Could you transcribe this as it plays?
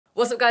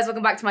What's up guys,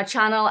 welcome back to my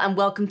channel and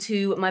welcome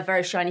to my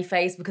very shiny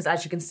face because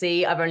as you can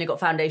see, I've only got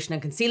foundation and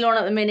concealer on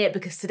at the minute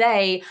because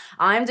today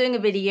I'm doing a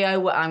video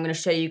where I'm gonna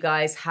show you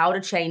guys how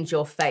to change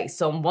your face.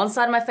 So on one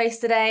side of my face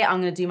today, I'm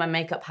gonna do my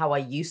makeup how I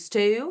used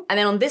to. And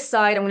then on this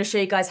side, I'm gonna show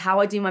you guys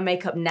how I do my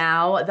makeup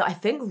now that I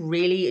think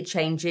really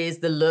changes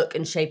the look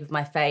and shape of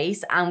my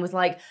face. And with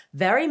like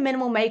very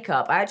minimal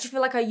makeup, I actually feel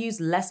like I use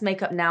less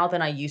makeup now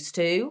than I used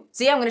to.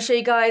 So yeah, I'm gonna show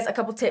you guys a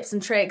couple tips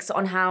and tricks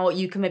on how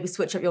you can maybe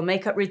switch up your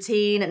makeup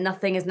routine.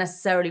 Nothing is necessarily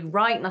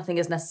right, nothing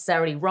is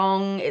necessarily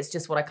wrong. It's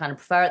just what I kind of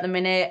prefer at the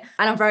minute.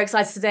 And I'm very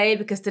excited today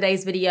because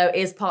today's video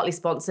is partly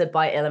sponsored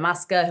by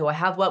Illamasqua, who I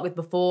have worked with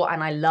before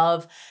and I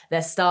love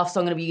their stuff. So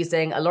I'm gonna be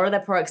using a lot of their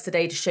products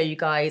today to show you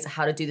guys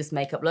how to do this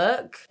makeup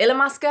look.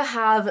 Illamasqua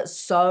have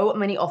so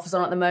many offers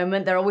on at the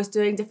moment. They're always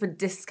doing different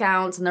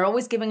discounts and they're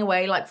always giving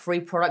away like free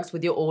products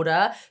with your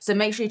order. So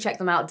make sure you check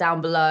them out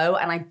down below.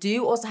 And I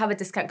do also have a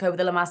discount code with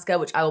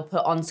Illamasqua, which I will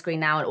put on screen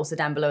now and also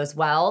down below as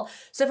well.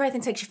 So if anything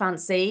takes your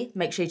fancy,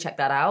 make sure you check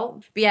that out.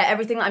 But yeah,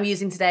 everything that I'm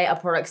using today are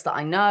products that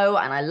I know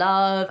and I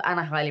love and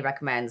I highly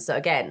recommend. So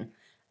again,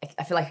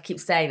 I feel like I keep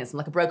saying this, I'm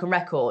like a broken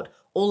record.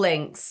 All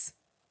links,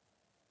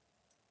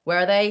 where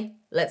are they?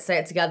 Let's say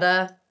it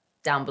together,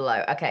 down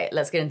below. Okay,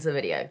 let's get into the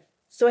video.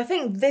 So I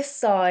think this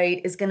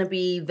side is gonna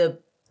be the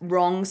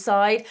wrong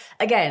side.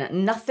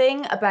 Again,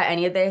 nothing about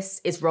any of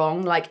this is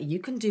wrong. Like you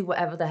can do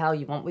whatever the hell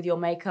you want with your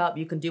makeup.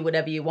 You can do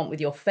whatever you want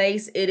with your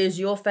face. It is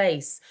your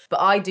face.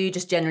 But I do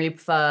just generally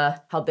prefer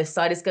how this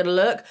side is gonna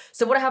look.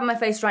 So what I have on my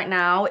face right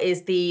now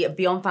is the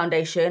Beyond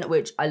foundation,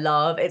 which I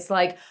love. It's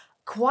like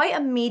quite a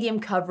medium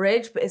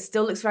coverage, but it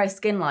still looks very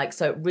skin-like,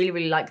 so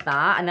really like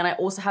that. And then I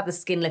also have the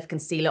Skin Lift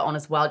Concealer on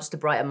as well, just to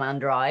brighten my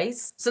under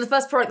eyes. So the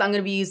first product that I'm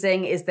gonna be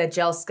using is their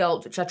Gel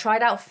Sculpt, which I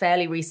tried out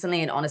fairly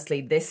recently, and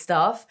honestly, this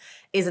stuff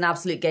is an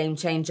absolute game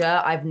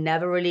changer. I've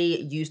never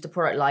really used a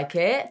product like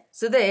it.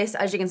 So this,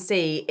 as you can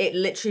see, it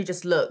literally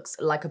just looks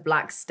like a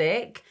black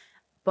stick,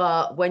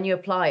 but when you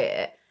apply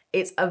it,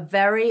 it's a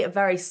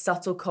very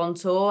subtle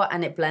contour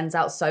and it blends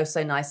out so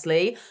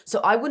nicely. So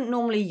I wouldn't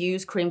normally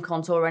use cream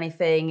contour or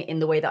anything in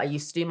the way that I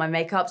used to do my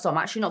makeup. So I'm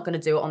actually not gonna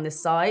do it on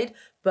this side.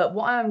 But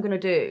what I'm gonna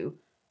do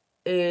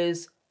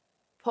is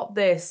pop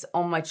this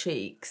on my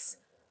cheeks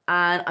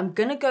and I'm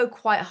gonna go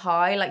quite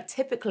high. Like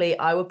typically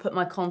I would put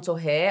my contour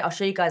here. I'll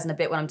show you guys in a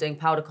bit when I'm doing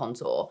powder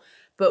contour.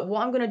 But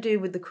what I'm gonna do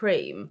with the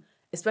cream,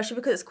 especially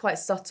because it's quite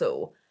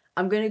subtle,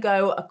 I'm gonna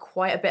go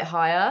quite a bit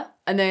higher.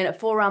 And then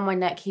for around my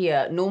neck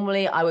here,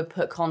 normally I would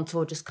put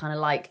contour just kind of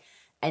like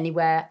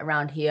anywhere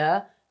around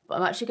here, but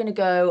I'm actually gonna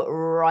go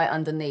right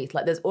underneath.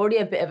 Like there's already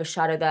a bit of a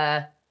shadow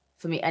there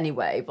for me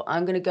anyway, but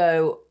I'm gonna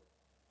go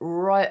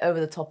right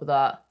over the top of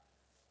that.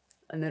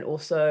 And then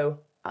also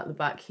at the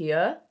back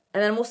here.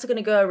 And then I'm also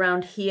gonna go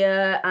around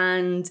here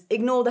and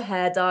ignore the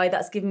hair dye.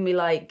 That's giving me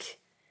like,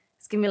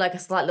 it's giving me like a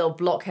slight little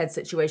blockhead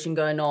situation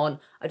going on.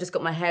 I just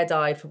got my hair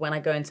dyed for when I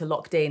go into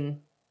locked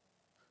in,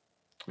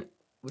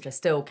 which I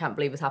still can't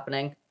believe is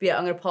happening. But yeah,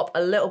 I'm gonna pop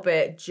a little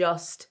bit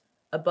just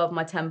above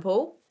my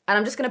temple. And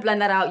I'm just gonna blend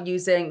that out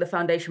using the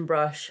foundation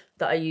brush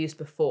that I used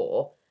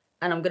before.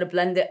 And I'm gonna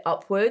blend it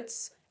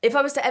upwards. If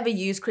I was to ever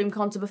use cream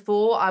contour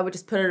before, I would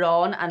just put it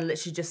on and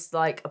literally just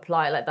like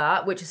apply it like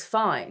that, which is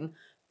fine.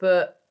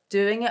 But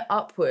doing it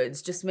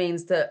upwards just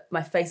means that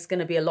my face is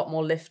gonna be a lot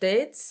more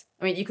lifted.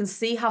 I mean, you can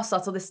see how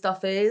subtle this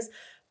stuff is,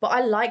 but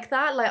I like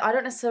that. Like, I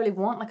don't necessarily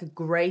want like a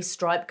gray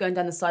stripe going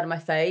down the side of my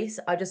face.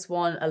 I just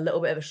want a little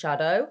bit of a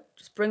shadow.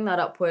 Just bring that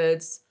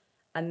upwards.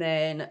 And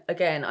then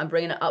again, I'm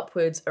bringing it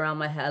upwards around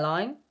my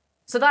hairline.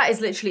 So that is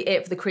literally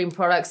it for the cream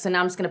products. So now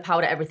I'm just gonna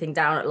powder everything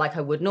down like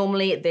I would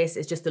normally. This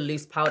is just a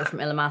loose powder from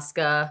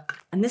Illamasqua.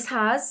 And this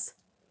has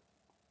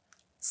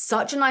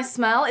such a nice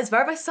smell. It's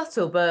very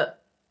subtle,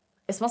 but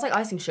it smells like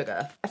icing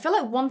sugar. I feel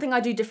like one thing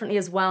I do differently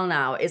as well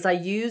now is I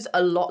use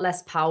a lot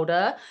less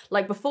powder.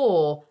 Like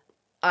before,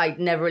 I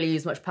never really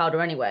use much powder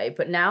anyway,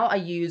 but now I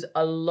use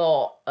a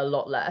lot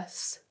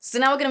less. So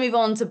now we're gonna move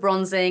on to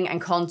bronzing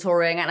and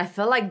contouring, and I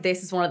feel like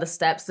this is one of the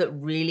steps that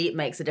really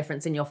makes a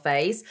difference in your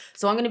face.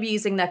 So I'm gonna be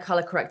using their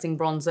color correcting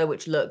bronzer,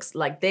 which looks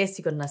like this.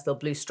 You've got a nice little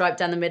blue stripe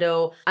down the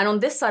middle. And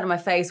on this side of my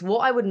face, what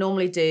I would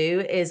normally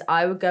do is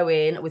I would go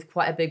in with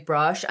quite a big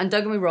brush. And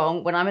don't get me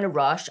wrong, when I'm in a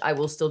rush, I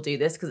will still do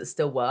this because it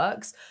still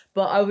works.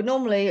 But I would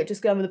normally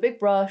just go in with a big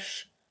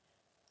brush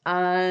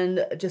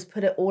and just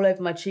put it all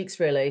over my cheeks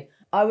really.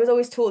 I was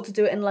always taught to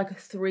do it in like a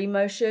 3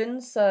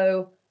 motion,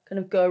 so kind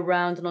of go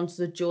around and onto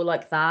the jaw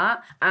like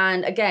that.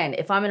 And again,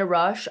 if I'm in a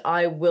rush,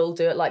 I will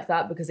do it like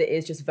that because it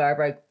is just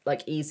very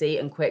like easy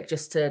and quick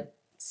just to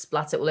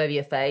splat it all over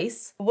your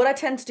face. What I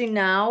tend to do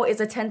now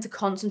is I tend to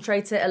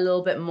concentrate it a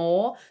little bit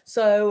more.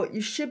 So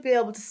you should be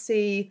able to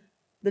see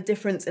the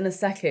difference in a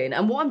second.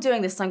 And what I'm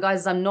doing this time,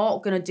 guys, is I'm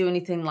not gonna do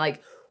anything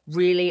like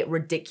really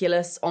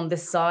ridiculous on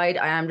this side.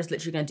 I am just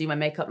literally gonna do my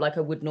makeup like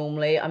I would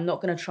normally. I'm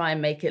not gonna try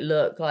and make it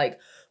look like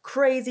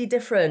crazy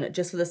different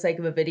just for the sake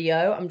of a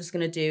video. I'm just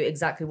gonna do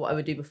exactly what I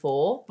would do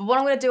before. But what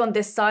I'm gonna do on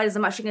this side is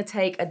I'm actually gonna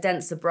take a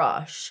denser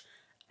brush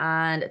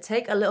and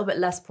take a little bit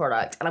less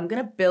product. And I'm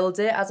gonna build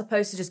it as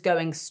opposed to just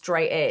going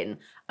straight in.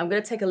 I'm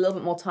gonna take a little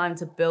bit more time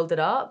to build it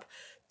up.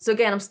 So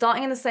again, I'm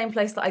starting in the same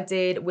place that I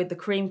did with the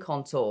cream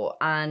contour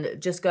and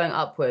just going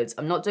upwards.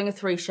 I'm not doing a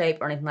 3 shape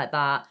or anything like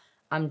that.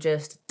 I'm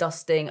just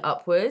dusting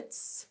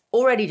upwards.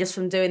 Already just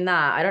from doing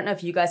that, I don't know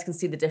if you guys can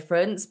see the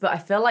difference, but I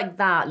feel like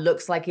that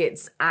looks like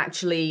it's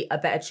actually a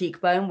better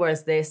cheekbone,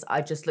 whereas this,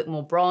 I just look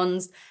more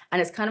bronzed,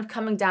 and it's kind of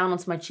coming down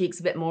onto my cheeks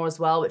a bit more as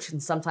well, which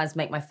can sometimes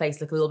make my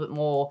face look a little bit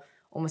more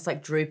almost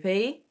like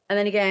droopy. And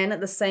then again,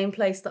 at the same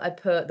place that I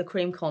put the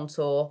cream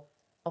contour,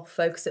 I'll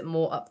focus it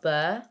more up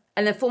there.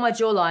 And then for my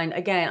jawline,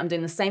 again, I'm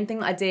doing the same thing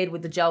that I did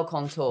with the gel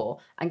contour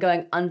and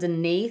going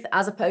underneath,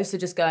 as opposed to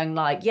just going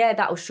like, yeah,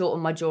 that'll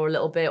shorten my jaw a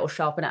little bit or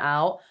sharpen it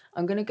out.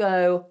 I'm gonna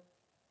go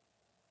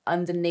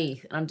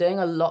underneath, and I'm doing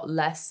a lot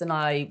less than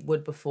I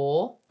would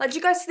before. Like, do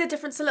you guys see the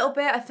difference a little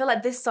bit? I feel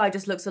like this side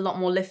just looks a lot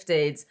more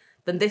lifted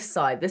than this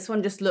side. This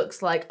one just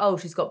looks like, oh,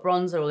 she's got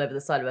bronzer all over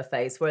the side of her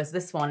face, whereas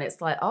this one, it's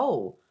like,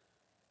 oh,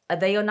 are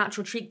they your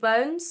natural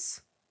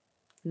cheekbones?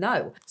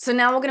 No. So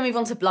now we're gonna move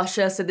on to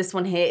blusher. So this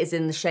one here is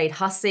in the shade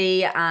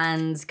Hussy,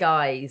 and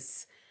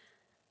guys,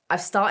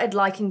 I've started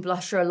liking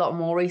blusher a lot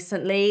more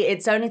recently.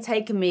 It's only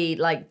taken me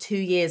like 2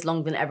 years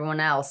longer than everyone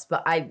else,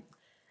 but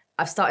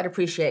I've started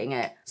appreciating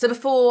it. So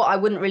before, I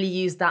wouldn't really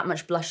use that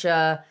much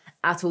blusher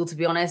at all, to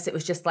be honest. It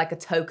was just like a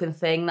token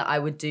thing that I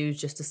would do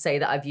just to say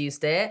that I've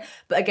used it.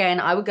 But again,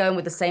 I would go in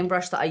with the same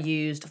brush that I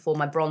used for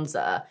my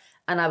bronzer,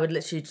 and I would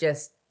literally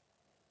just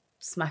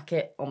smack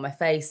it on my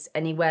face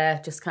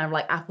anywhere, just kind of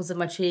like apples of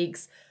my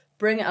cheeks,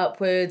 bring it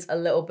upwards a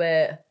little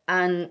bit,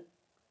 and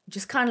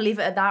just kind of leave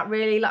it at that,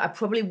 really. Like, I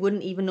probably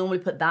wouldn't even normally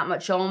put that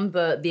much on,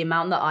 but the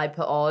amount that I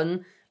put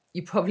on,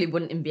 you probably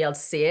wouldn't even be able to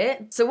see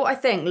it. So what I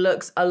think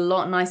looks a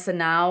lot nicer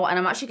now, and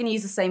I'm actually gonna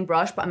use the same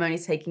brush, but I'm only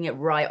taking it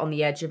right on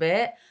the edge of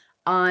it.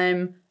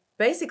 I'm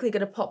basically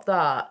gonna pop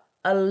that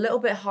a little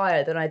bit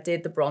higher than I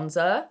did the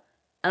bronzer,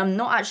 and I'm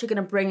not actually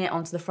gonna bring it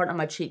onto the front of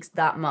my cheeks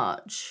that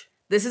much.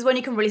 This is when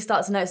you can really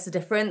start to notice the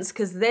difference,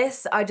 because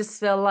this, I just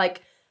feel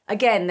like,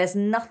 again, there's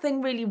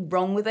nothing really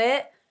wrong with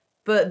it,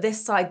 but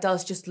this side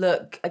does just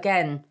look,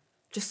 again,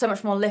 just so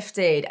much more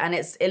lifted, and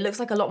it looks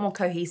like a lot more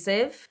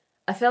cohesive.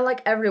 I feel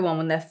like everyone,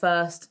 when they're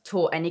first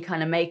taught any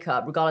kind of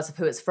makeup, regardless of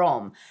who it's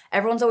from,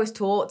 everyone's always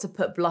taught to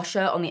put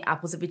blusher on the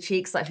apples of your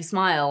cheeks. Like, if you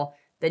smile,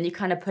 then you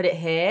kind of put it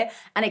here,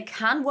 and it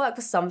can work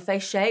for some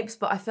face shapes,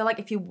 but I feel like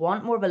if you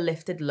want more of a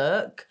lifted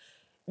look,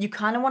 you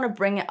kind of want to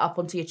bring it up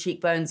onto your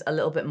cheekbones a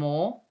little bit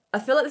more. I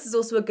feel like this is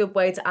also a good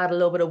way to add a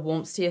little bit of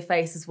warmth to your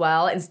face as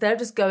well, instead of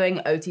just going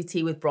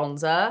OTT with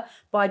bronzer,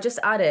 by just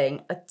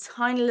adding a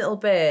tiny little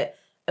bit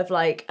of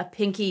like a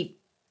pinky,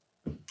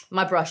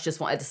 my brush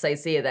just wanted to say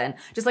see you then,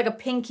 just like a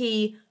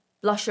pinky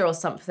blusher or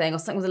something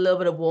with a little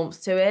bit of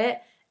warmth to it.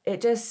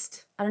 It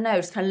just, I don't know,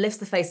 just kind of lifts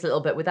the face a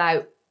little bit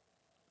without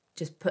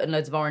just putting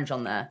loads of orange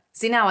on there.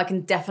 See, now I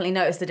can definitely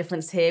notice the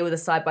difference here with a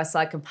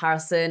side-by-side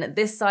comparison.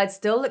 This side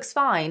still looks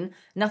fine,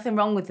 nothing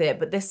wrong with it,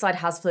 but this side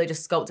has fully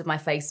just sculpted my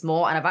face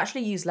more, and I've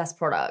actually used less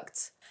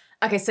product.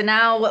 Okay, so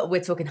now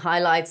we're talking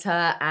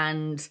highlighter,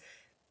 and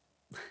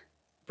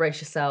brace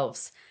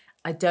yourselves.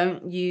 I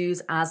don't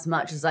use as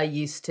much as I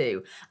used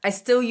to. I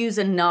still use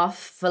enough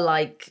for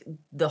like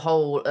the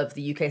whole of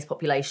the UK's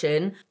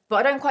population,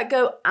 but I don't quite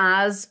go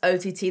as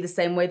OTT the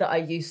same way that I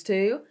used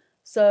to.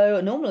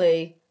 So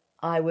normally,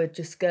 I would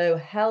just go,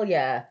 hell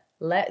yeah,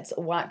 let's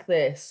whack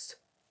this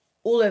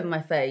all over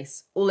my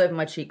face, all over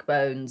my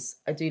cheekbones.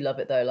 I do love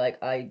it though,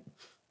 like I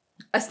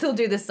still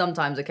do this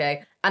sometimes,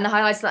 okay? And the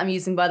highlighter that I'm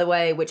using, by the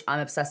way, which I'm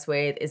obsessed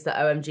with, is the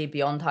OMG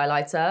Beyond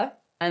highlighter.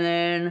 And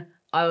then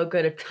I would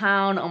go to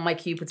town on my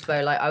Cupid's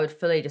bow. Like, I would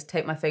fully just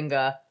take my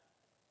finger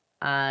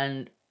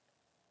and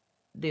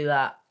do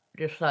that.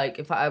 Just like,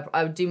 if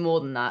I would do more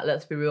than that,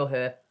 let's be real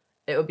here.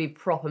 It would be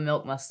proper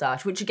milk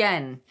mustache, which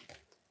again,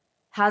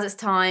 has its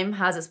time,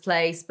 has its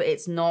place, but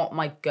it's not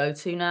my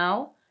go-to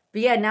now.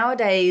 But yeah,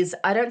 nowadays,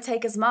 I don't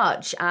take as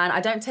much, and I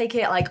don't take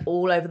it like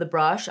all over the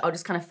brush. I'll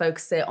just kind of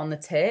focus it on the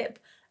tip,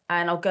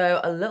 and I'll go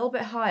a little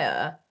bit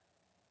higher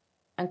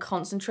and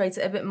concentrate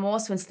it a bit more.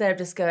 So instead of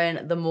just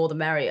going the more the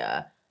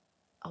merrier,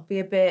 I'll be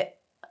a bit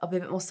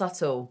more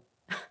subtle.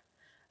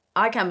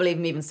 I can't believe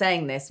I'm even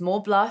saying this.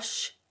 More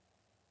blush,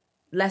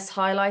 less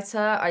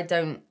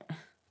highlighter.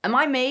 Am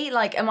I me?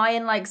 Like, am I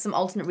in like some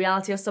alternate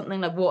reality or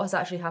something? Like, what has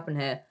actually happened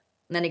here?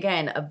 And then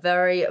again, a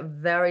very,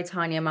 very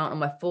tiny amount on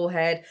my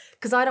forehead,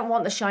 because I don't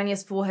want the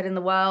shiniest forehead in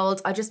the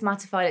world. I just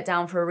mattified it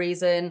down for a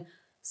reason.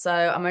 So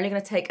I'm only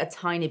gonna take a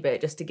tiny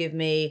bit just to give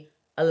me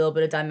a little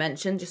bit of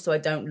dimension, just so I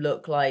don't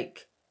look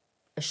like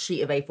a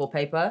sheet of A4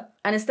 paper.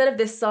 And instead of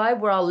this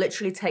side, where I'll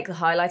literally take the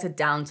highlighter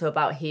down to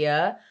about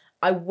here,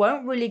 I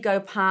won't really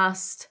go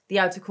past the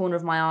outer corner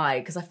of my eye,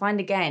 because I find,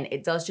 again,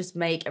 it does just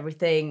make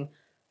everything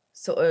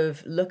sort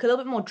of look a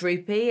little bit more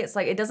droopy. It's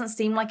like, it doesn't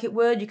seem like it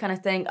would. You kind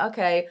of think,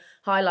 okay,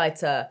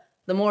 highlighter,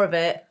 the more of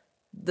it,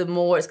 the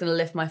more it's going to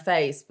lift my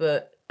face.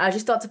 But as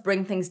you start to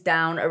bring things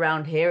down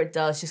around here, it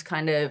does just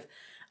kind of,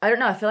 I don't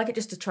know, I feel like it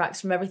just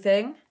detracts from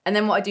everything. And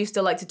then what I do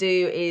still like to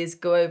do is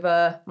go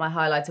over my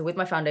highlighter with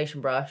my foundation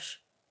brush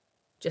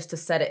just to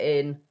set it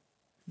in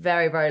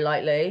very, very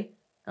lightly.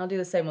 I'll do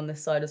the same on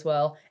this side as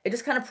well. It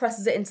just kind of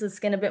presses it into the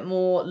skin a bit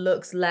more,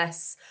 looks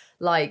less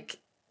like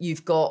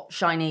you've got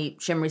shiny,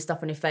 shimmery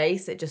stuff on your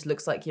face. It just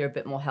looks like you're a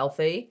bit more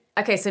healthy.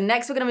 Okay, so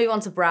next we're gonna move on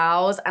to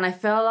brows, and I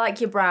feel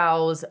like your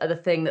brows are the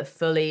thing that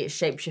fully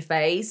shapes your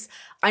face.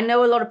 I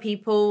know a lot of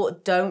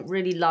people don't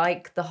really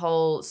like the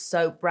whole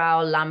soap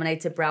brow,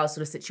 laminated brow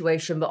sort of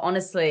situation, but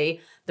honestly,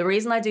 the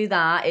reason I do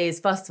that is,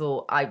 first of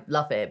all, I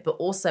love it, but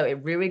also it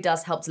really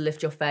does help to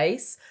lift your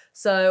face.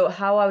 So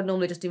how I would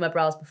normally just do my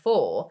brows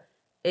before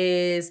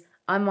is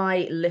I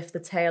might lift the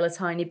tail a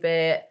tiny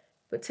bit,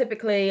 but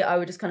typically I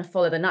would just kind of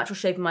follow the natural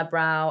shape of my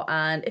brow,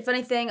 and if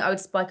anything, I would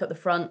spike up the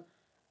front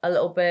a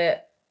little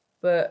bit,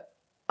 but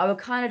I would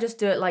kind of just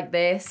do it like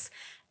this.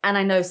 And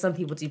I know some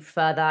people do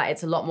prefer that.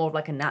 It's a lot more of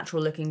like a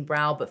natural looking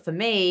brow, but for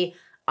me,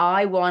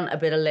 I want a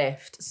bit of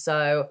lift.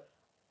 So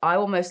I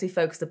will mostly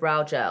focus the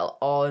brow gel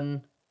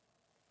on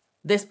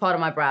this part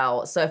of my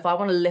brow. So if I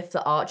want to lift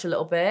the arch a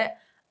little bit,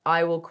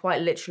 I will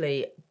quite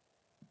literally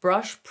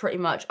brush pretty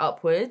much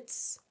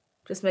upwards,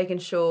 just making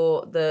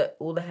sure that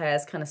all the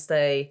hairs kind of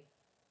stay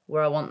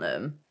where I want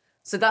them.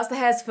 So that's the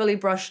hairs fully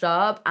brushed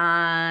up,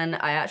 and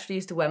I actually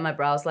used to wear my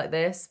brows like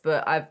this,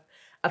 but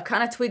I've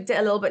kind of tweaked it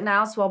a little bit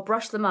now, so I'll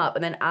brush them up,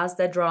 and then as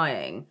they're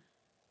drying,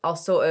 I'll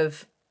sort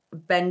of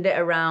bend it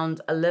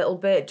around a little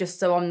bit just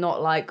so I'm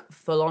not like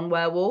full-on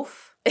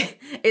werewolf.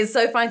 It's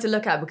so fun to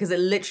look at because it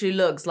literally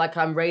looks like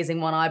I'm raising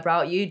one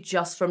eyebrow at you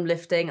just from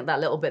lifting that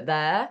little bit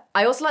there.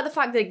 I also like the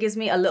fact that it gives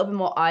me a little bit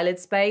more eyelid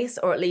space,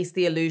 or at least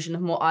the illusion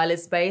of more eyelid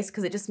space,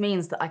 because it just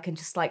means that I can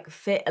just like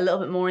fit a little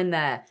bit more in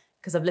there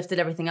because I've lifted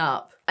everything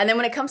up. And then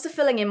when it comes to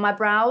filling in my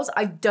brows,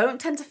 I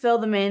don't tend to fill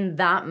them in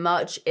that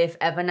much, if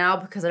ever now,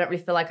 because I don't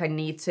really feel like I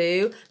need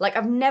to. Like,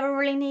 I've never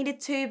really needed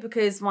to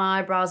because my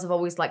eyebrows have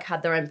always like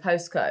had their own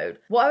postcode.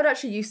 What I would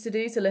actually used to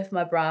do to lift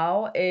my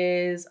brow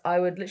is I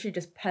would literally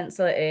just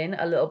pencil it in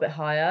a little bit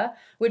higher,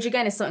 which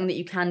again is something that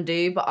you can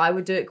do, but I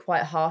would do it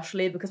quite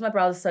harshly because my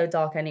brows are so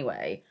dark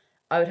anyway.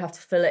 I would have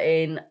to fill it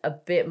in a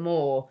bit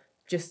more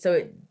just so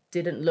it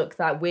didn't look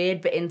that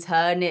weird, but in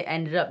turn it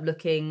ended up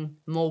looking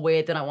more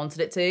weird than I wanted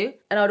it to.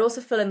 And I'd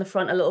also fill in the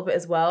front a little bit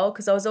as well,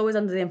 because I was always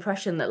under the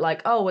impression that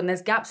like, oh, when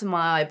there's gaps in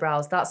my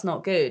eyebrows, that's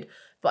not good.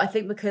 But I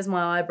think because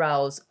my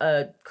eyebrows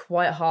are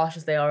quite harsh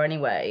as they are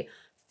anyway,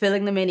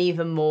 filling them in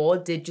even more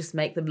did just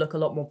make them look a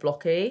lot more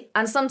blocky.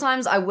 And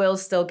sometimes I will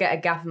still get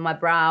a gap in my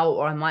brow,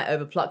 or I might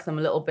overpluck them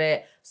a little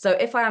bit. So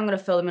if I am gonna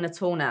fill them in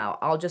at all now,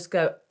 I'll just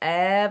go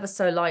ever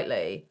so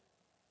lightly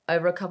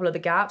over a couple of the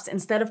gaps.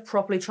 Instead of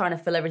properly trying to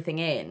fill everything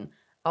in,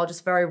 I'll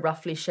just very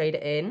roughly shade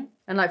it in.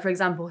 And like, for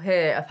example,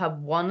 here, I've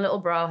had one little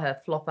brow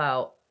hair flop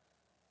out.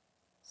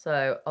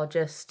 So I'll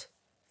just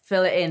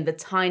fill it in the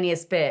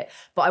tiniest bit,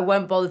 but I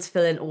won't bother to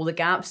fill in all the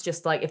gaps.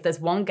 Just like if there's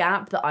one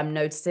gap that I'm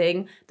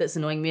noticing that's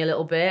annoying me a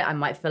little bit, I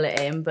might fill it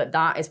in, but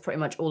that is pretty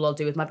much all I'll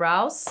do with my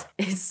brows.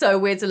 It's so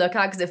weird to look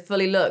at because it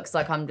fully looks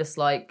like I'm just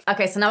like...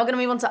 Okay, so now we're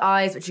gonna move on to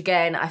eyes, which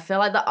again, I feel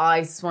like the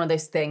eyes is one of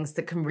those things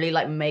that can really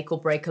like make or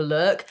break a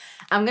look.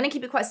 I'm gonna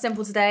keep it quite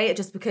simple today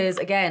just because,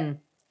 again,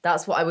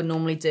 that's what I would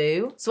normally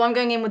do. So I'm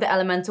going in with the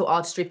Elemental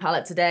Artistry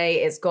palette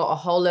today. It's got a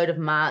whole load of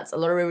mattes, a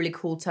lot of really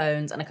cool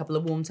tones, and a couple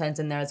of warm tones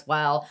in there as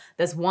well.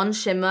 There's one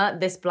shimmer,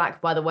 this black,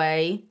 by the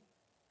way.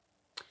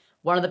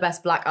 One of the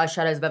best black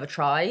eyeshadows I've ever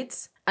tried.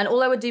 And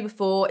all I would do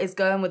before is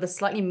go in with a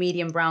slightly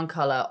medium brown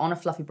color on a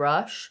fluffy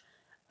brush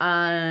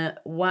and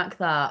whack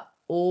that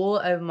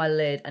all over my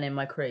lid and in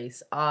my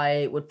crease.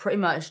 I would pretty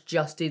much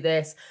just do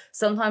this.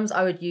 Sometimes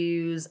I would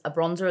use a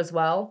bronzer as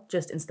well,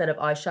 just instead of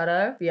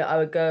eyeshadow. But yeah, I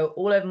would go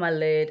all over my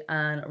lid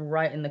and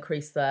right in the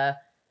crease there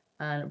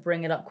and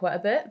bring it up quite a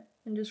bit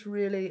and just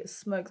really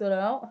smoke that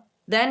out.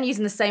 Then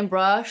using the same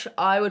brush,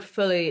 I would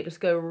fully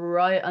just go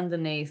right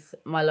underneath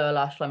my lower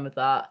lash line with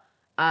that.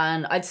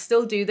 And I'd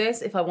still do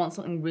this if I want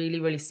something really,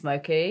 really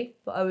smoky,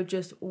 but I would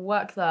just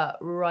whack that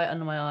right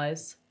under my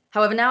eyes.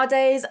 However,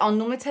 nowadays, I'll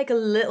normally take a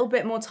little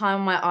bit more time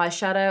on my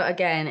eyeshadow.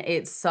 Again,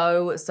 it's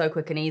so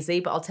quick and easy,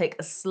 but I'll take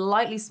a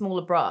slightly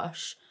smaller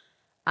brush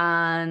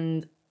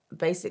and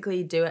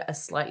basically do it a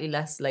slightly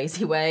less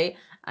lazy way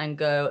and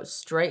go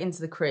straight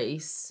into the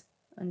crease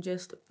and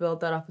just build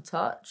that up a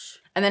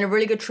touch. And then a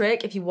really good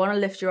trick, if you want to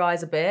lift your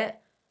eyes a bit,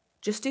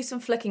 just do some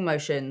flicking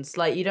motions.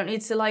 Like, you don't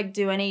need to like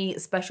do any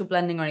special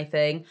blending or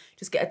anything.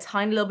 Just get a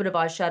tiny little bit of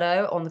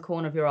eyeshadow on the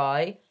corner of your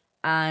eye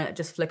and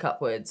just flick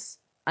upwards.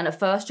 And at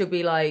first you'll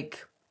be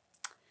like,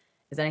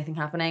 is anything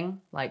happening?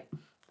 Like,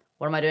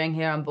 what am I doing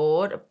here? I'm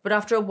bored. But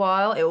after a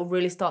while, it will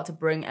really start to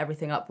bring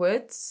everything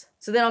upwards.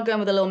 So then I'll go in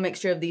with a little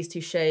mixture of these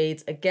two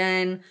shades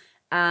again,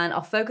 and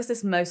I'll focus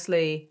this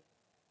mostly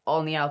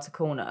on the outer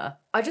corner.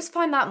 I just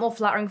find that more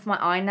flattering for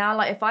my eye now.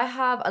 Like, if I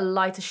have a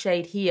lighter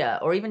shade here,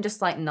 or even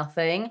just like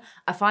nothing,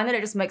 I find that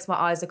it just makes my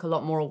eyes look a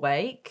lot more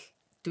awake.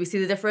 Do we see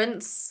the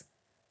difference?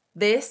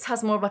 This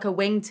has more of like a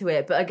wing to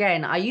it, but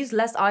again, I use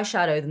less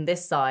eyeshadow than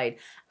this side.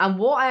 And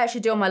what I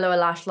actually do on my lower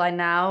lash line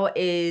now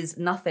is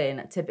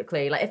nothing,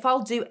 typically. Like, if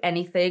I'll do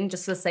anything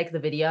just for the sake of the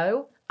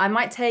video, I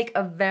might take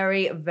a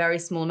very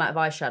small amount of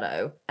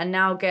eyeshadow and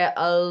now get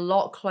a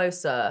lot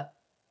closer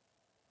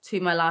to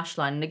my lash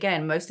line. And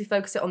again, mostly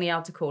focus it on the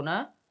outer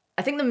corner.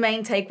 I think the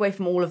main takeaway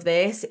from all of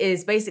this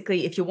is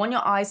basically if you want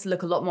your eyes to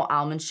look a lot more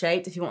almond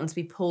shaped, if you want them to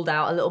be pulled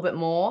out a little bit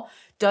more,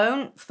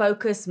 don't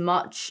focus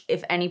much,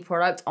 if any,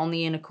 product on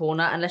the inner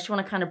corner unless you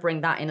want to kind of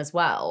bring that in as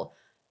well.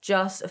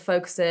 Just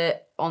focus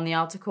it on the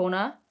outer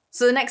corner.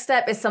 So the next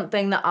step is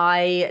something that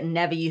I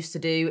never used to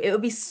do. It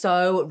would be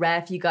so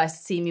rare for you guys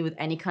to see me with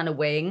any kind of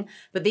wing,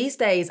 but these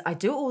days I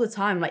do it all the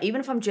time. Like even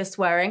if I'm just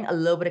wearing a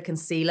little bit of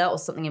concealer or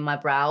something in my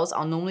brows,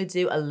 I'll normally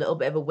do a little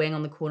bit of a wing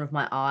on the corner of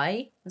my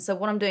eye. And so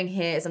what I'm doing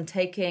here is I'm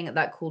taking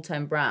that cool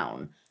tone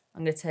brown.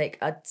 I'm gonna take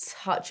a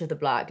touch of the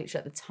black,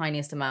 literally like the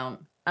tiniest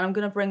amount, and I'm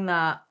gonna bring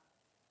that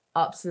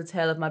up to the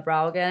tail of my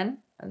brow again.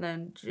 And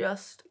then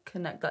just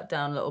connect that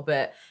down a little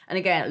bit. And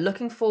again,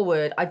 looking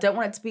forward, I don't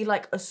want it to be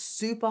like a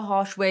super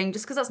harsh wing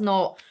just because that's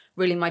not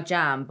really my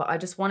jam, but I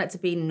just want it to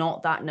be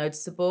not that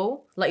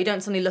noticeable. Like you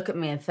don't suddenly look at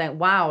me and think,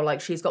 wow,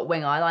 like she's got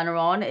wing eyeliner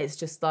on. It's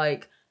just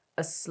like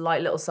a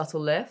slight little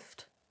subtle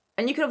lift.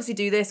 And you can obviously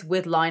do this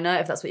with liner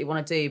if that's what you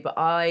want to do, but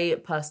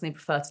I personally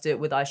prefer to do it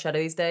with eyeshadow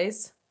these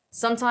days.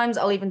 Sometimes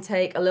I'll even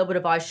take a little bit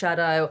of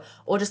eyeshadow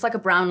or just like a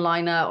brown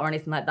liner or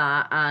anything like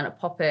that and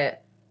pop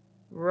it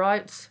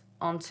right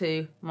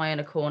onto my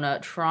inner corner,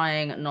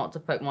 trying not to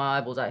poke my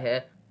eyeballs out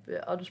here.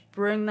 But I'll just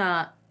bring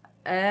that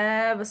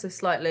ever so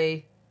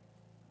slightly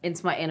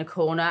into my inner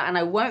corner, and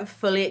I won't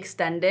fully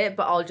extend it,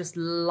 but I'll just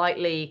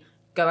lightly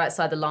go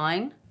outside the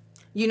line.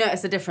 You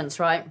notice the difference,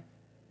 right?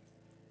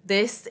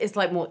 This is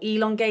like more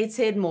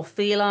elongated, more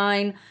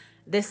feline.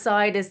 This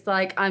side is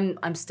like,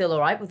 I'm still all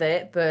right with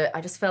it, but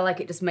I just feel like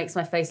it just makes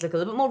my face look a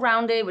little bit more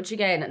rounded, which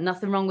again,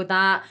 nothing wrong with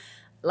that.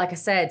 Like I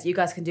said, you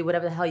guys can do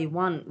whatever the hell you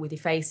want with your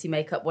face, your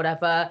makeup,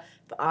 whatever,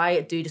 but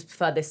I do just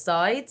prefer this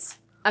side.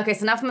 Okay,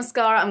 so now for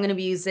mascara, I'm gonna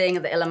be using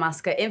the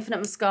Illamasqua Infinite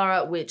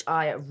Mascara, which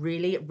I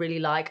really, really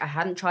like. I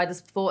hadn't tried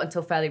this before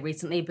until fairly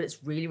recently, but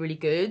it's really, really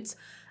good.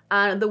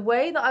 And the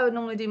way that I would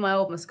normally do my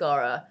old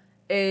mascara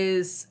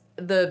is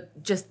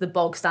just the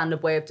bog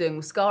standard way of doing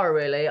mascara,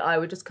 really. I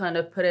would just kind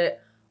of put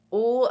it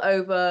all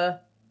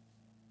over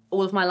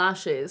all of my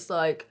lashes,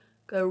 like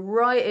go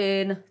right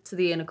in to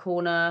the inner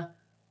corner,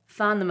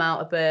 fan them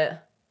out a bit,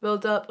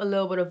 build up a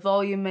little bit of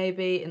volume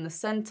maybe in the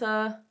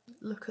center.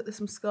 Look at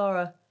this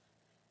mascara.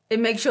 It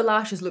makes your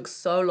lashes look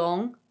so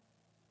long.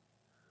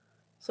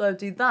 So I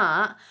do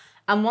that.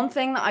 And one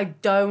thing that I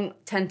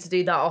don't tend to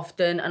do that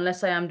often,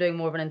 unless I am doing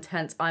more of an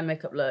intense eye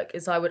makeup look,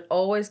 is I would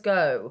always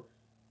go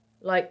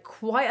like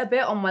quite a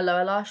bit on my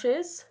lower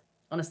lashes.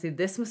 Honestly,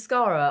 this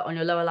mascara on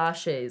your lower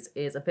lashes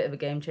is a bit of a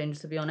game changer,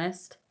 to be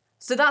honest.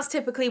 So that's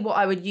typically what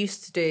I would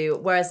used to do,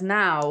 whereas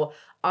now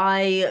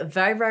I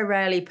very, very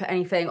rarely put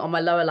anything on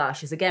my lower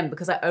lashes, again,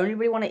 because I only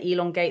really want to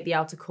elongate the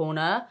outer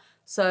corner.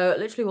 So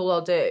literally all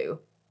I'll do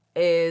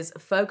is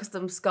focus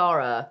the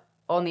mascara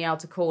on the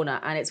outer corner,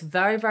 and it's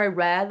very, very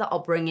rare that I'll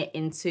bring it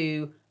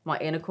into my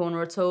inner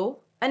corner at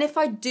all. And if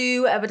I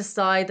do ever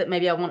decide that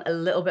maybe I want a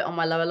little bit on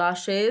my lower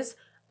lashes,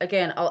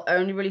 again, I'll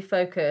only really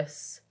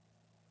focus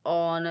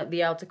on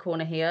the outer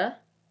corner here.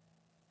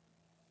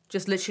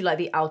 Just literally like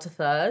the outer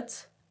third.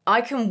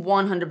 I can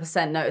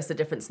 100% notice the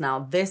difference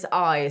now. This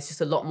eye is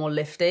just a lot more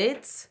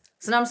lifted.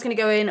 So now I'm just gonna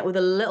go in with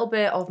a little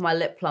bit of my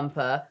lip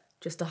plumper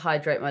just to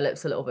hydrate my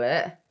lips a little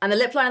bit. And the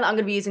lip liner that I'm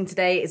gonna be using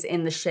today is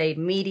in the shade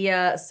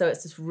Media, so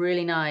it's just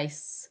really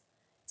nice.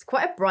 It's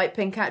quite a bright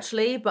pink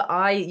actually, but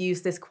I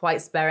use this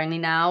quite sparingly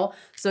now.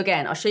 So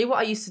again, I'll show you what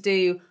I used to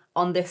do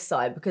on this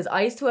side, because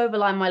I used to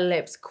overline my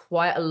lips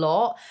quite a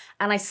lot,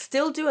 and I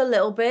still do a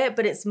little bit,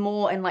 but it's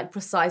more in like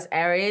precise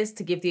areas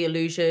to give the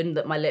illusion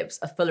that my lips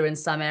are fuller in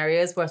some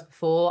areas, whereas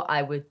before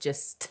I would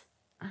just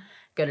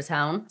go to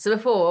town. So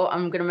before,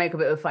 I'm gonna make a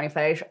bit of a funny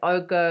face, I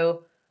would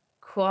go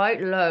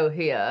quite low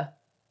here,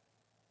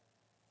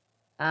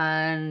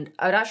 and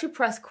I would actually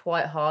press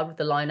quite hard with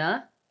the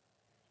liner.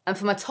 And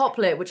for my top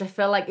lip, which I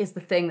feel like is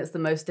the thing that's the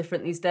most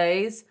different these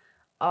days,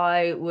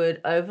 I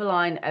would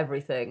overline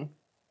everything.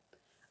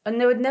 And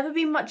there would never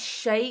be much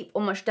shape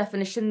or much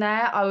definition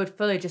there. I would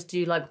fully just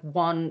do like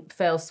one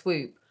fell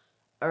swoop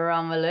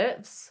around my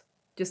lips,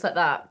 just like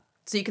that.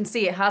 So you can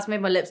see it has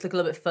made my lips look a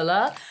little bit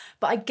fuller,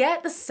 but I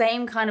get the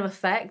same kind of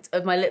effect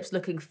of my lips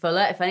looking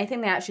fuller. If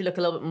anything, they actually look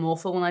a little bit more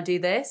full when I do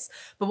this.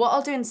 But what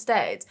I'll do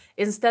instead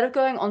is, instead of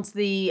going onto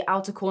the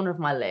outer corner of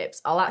my lips,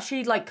 I'll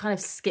actually like kind of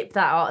skip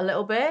that out a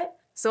little bit.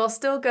 So I'll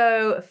still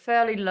go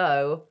fairly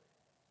low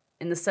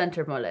in the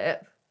center of my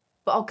lip,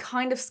 but I'll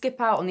kind of skip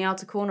out on the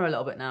outer corner a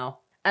little bit now.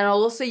 And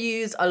I'll also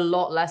use a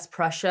lot less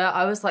pressure.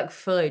 I was like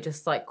fully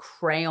just like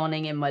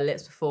crayoning in my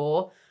lips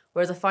before,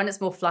 whereas I find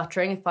it's more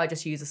flattering if I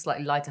just use a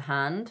slightly lighter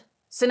hand.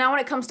 So now when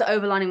it comes to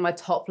overlining my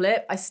top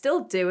lip, I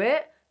still do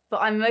it,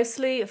 but I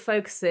mostly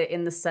focus it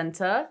in the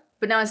center.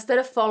 But now instead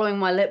of following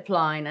my lip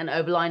line and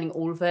overlining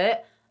all of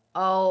it,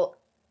 I'll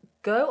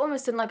go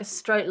almost in like a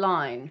straight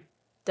line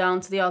down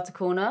to the outer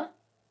corner.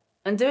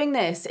 And doing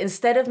this,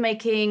 instead of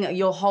making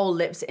your whole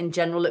lips in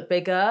general look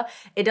bigger,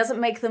 it doesn't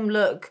make them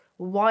look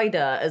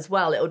wider as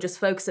well. It'll just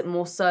focus it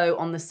more so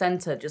on the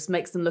center, just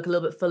makes them look a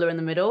little bit fuller in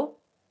the middle.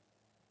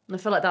 And I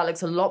feel like that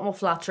looks a lot more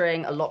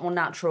flattering, a lot more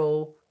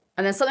natural.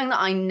 And then something that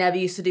I never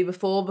used to do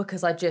before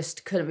because I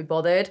just couldn't be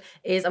bothered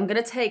is I'm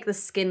gonna take the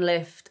Skin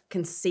Lift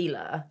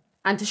concealer,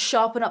 and to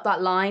sharpen up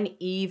that line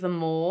even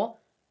more,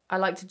 I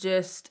like to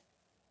just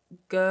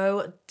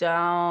go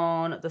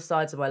down the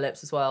sides of my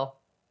lips as well.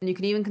 And you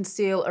can even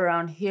conceal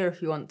around here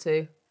if you want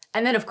to.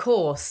 And then of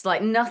course,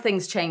 like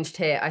nothing's changed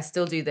here. I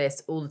still do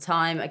this all the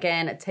time.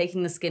 Again,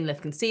 taking the Skin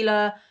Lift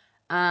concealer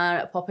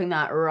and popping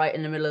that right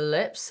in the middle of the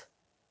lips.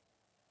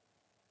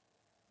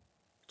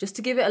 Just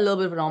to give it a little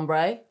bit of an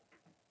ombre.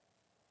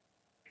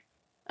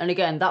 And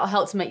again, that'll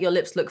help to make your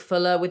lips look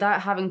fuller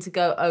without having to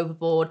go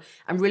overboard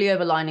and really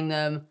overlining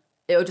them.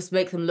 It'll just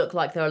make them look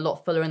like they're a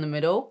lot fuller in the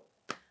middle.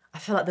 I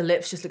feel like the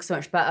lips just look so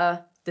much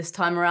better this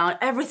time around.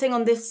 Everything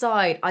on this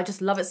side, I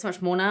just love it so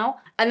much more now.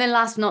 And then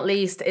last but not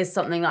least is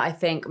something that I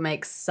think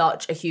makes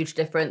such a huge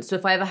difference. So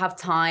if I ever have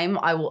time,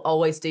 I will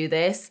always do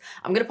this.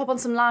 I'm gonna pop on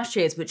some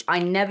lashes, which I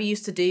never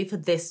used to do for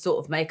this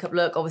sort of makeup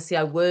look. Obviously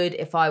I would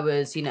if I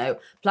was, you know,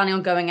 planning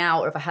on going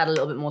out or if I had a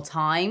little bit more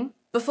time.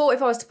 Before,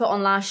 if I was to put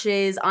on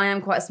lashes, I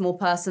am quite a small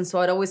person, so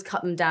I'd always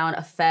cut them down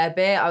a fair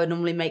bit. I would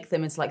normally make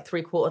them into like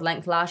 3/4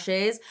 length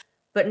lashes.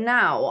 But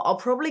now, I'll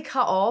probably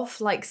cut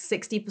off like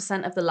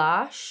 60% of the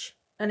lash.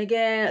 And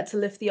again, to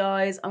lift the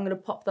eyes, I'm gonna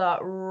pop that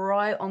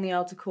right on the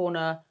outer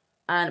corner.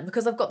 And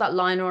because I've got that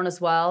liner on as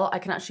well, I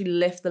can actually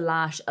lift the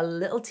lash a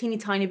little teeny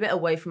tiny bit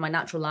away from my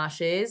natural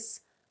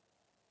lashes.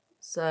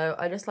 So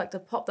I just like to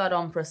pop that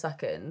on for a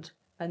second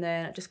and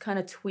then just kind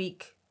of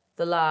tweak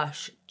the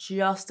lash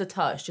just a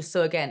touch, just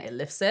so again, it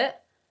lifts it.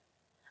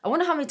 I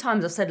wonder how many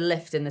times I've said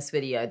lift in this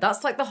video.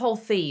 That's like the whole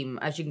theme,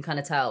 as you can kind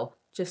of tell.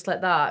 Just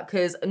like that,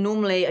 because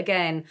normally,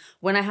 again,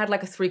 when I had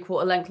like a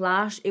 3/4 length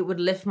lash, it would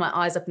lift my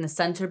eyes up in the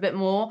center a bit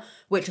more,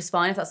 which is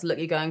fine if that's the look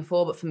you're going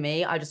for, but for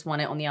me, I just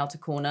want it on the outer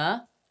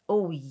corner.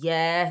 Oh,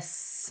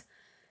 yes.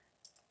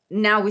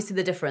 Now we see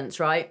the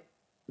difference, right?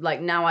 Like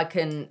now I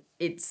can,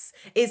 it's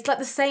like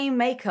the same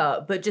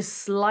makeup, but just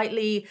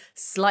slightly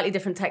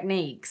different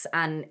techniques,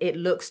 and it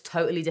looks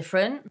totally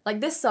different. Like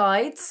this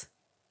side,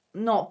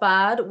 not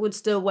bad, would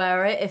still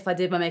wear it if I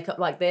did my makeup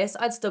like this.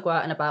 I'd still go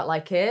out and about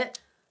like it.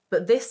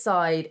 But this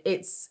side,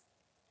 it's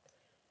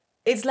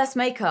less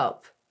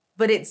makeup,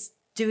 but it's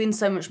doing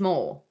so much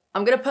more.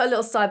 I'm gonna put a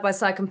little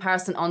side-by-side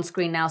comparison on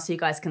screen now so you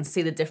guys can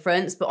see the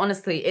difference, but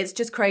honestly, it's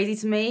just crazy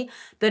to me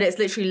that it's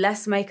literally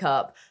less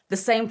makeup, the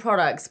same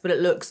products, but it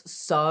looks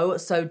so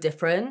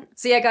different.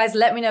 So yeah, guys,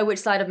 let me know which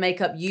side of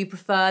makeup you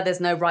prefer.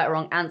 There's no right or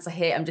wrong answer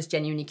here. I'm just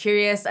genuinely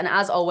curious. And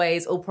as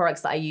always, all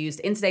products that I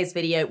used in today's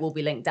video will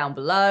be linked down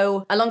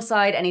below,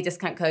 alongside any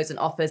discount codes and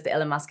offers that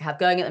Elon Musk have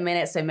going at the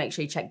minute, so make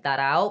sure you check that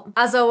out.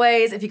 As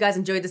always, if you guys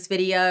enjoyed this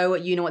video,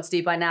 you know what to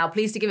do by now.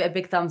 Please do give it a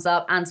big thumbs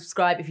up and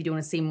subscribe if you do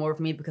want to see more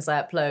of me, because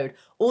I upload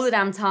all the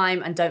damn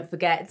time. And don't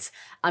forget,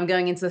 I'm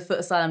going into the Foot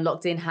Asylum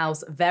locked-in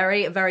house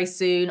very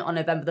soon on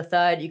November the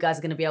 3rd. You guys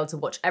are gonna be able to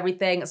watch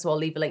everything, so I'll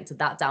leave a link to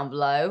that down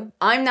below.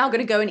 I'm now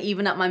gonna go and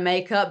even up my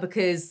makeup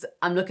because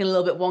I'm looking a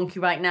little bit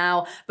wonky right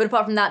now. But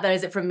apart from that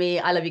is it from me.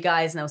 I love you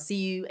guys, and I'll see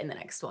you in the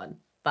next one.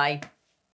 Bye.